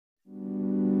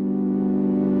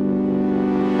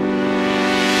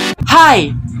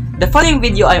Hi! The following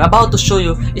video I'm about to show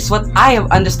you is what I have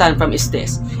understand from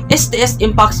STS. STS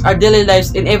impacts our daily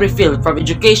lives in every field, from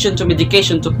education to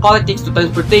medication to politics to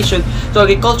transportation to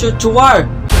agriculture to war.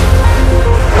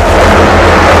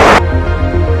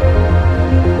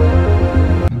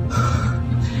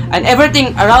 And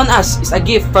everything around us is a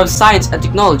gift from science and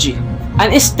technology. And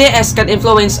STS can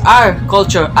influence our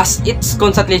culture as it's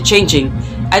constantly changing.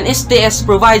 And STS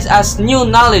provides us new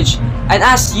knowledge, and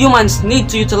as humans need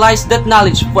to utilize that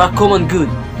knowledge for a common good.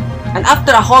 And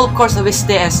after a whole course of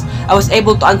STS, I was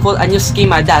able to unfold a new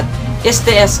schema that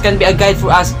STS can be a guide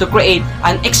for us to create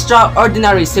an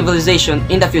extraordinary civilization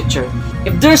in the future.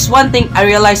 If there's one thing I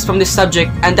realized from this subject,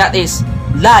 and that is,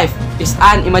 life is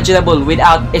unimaginable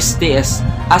without STS,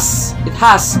 as it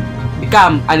has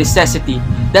become a necessity.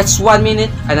 That's 1 minute,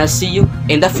 and I'll see you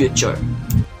in the future.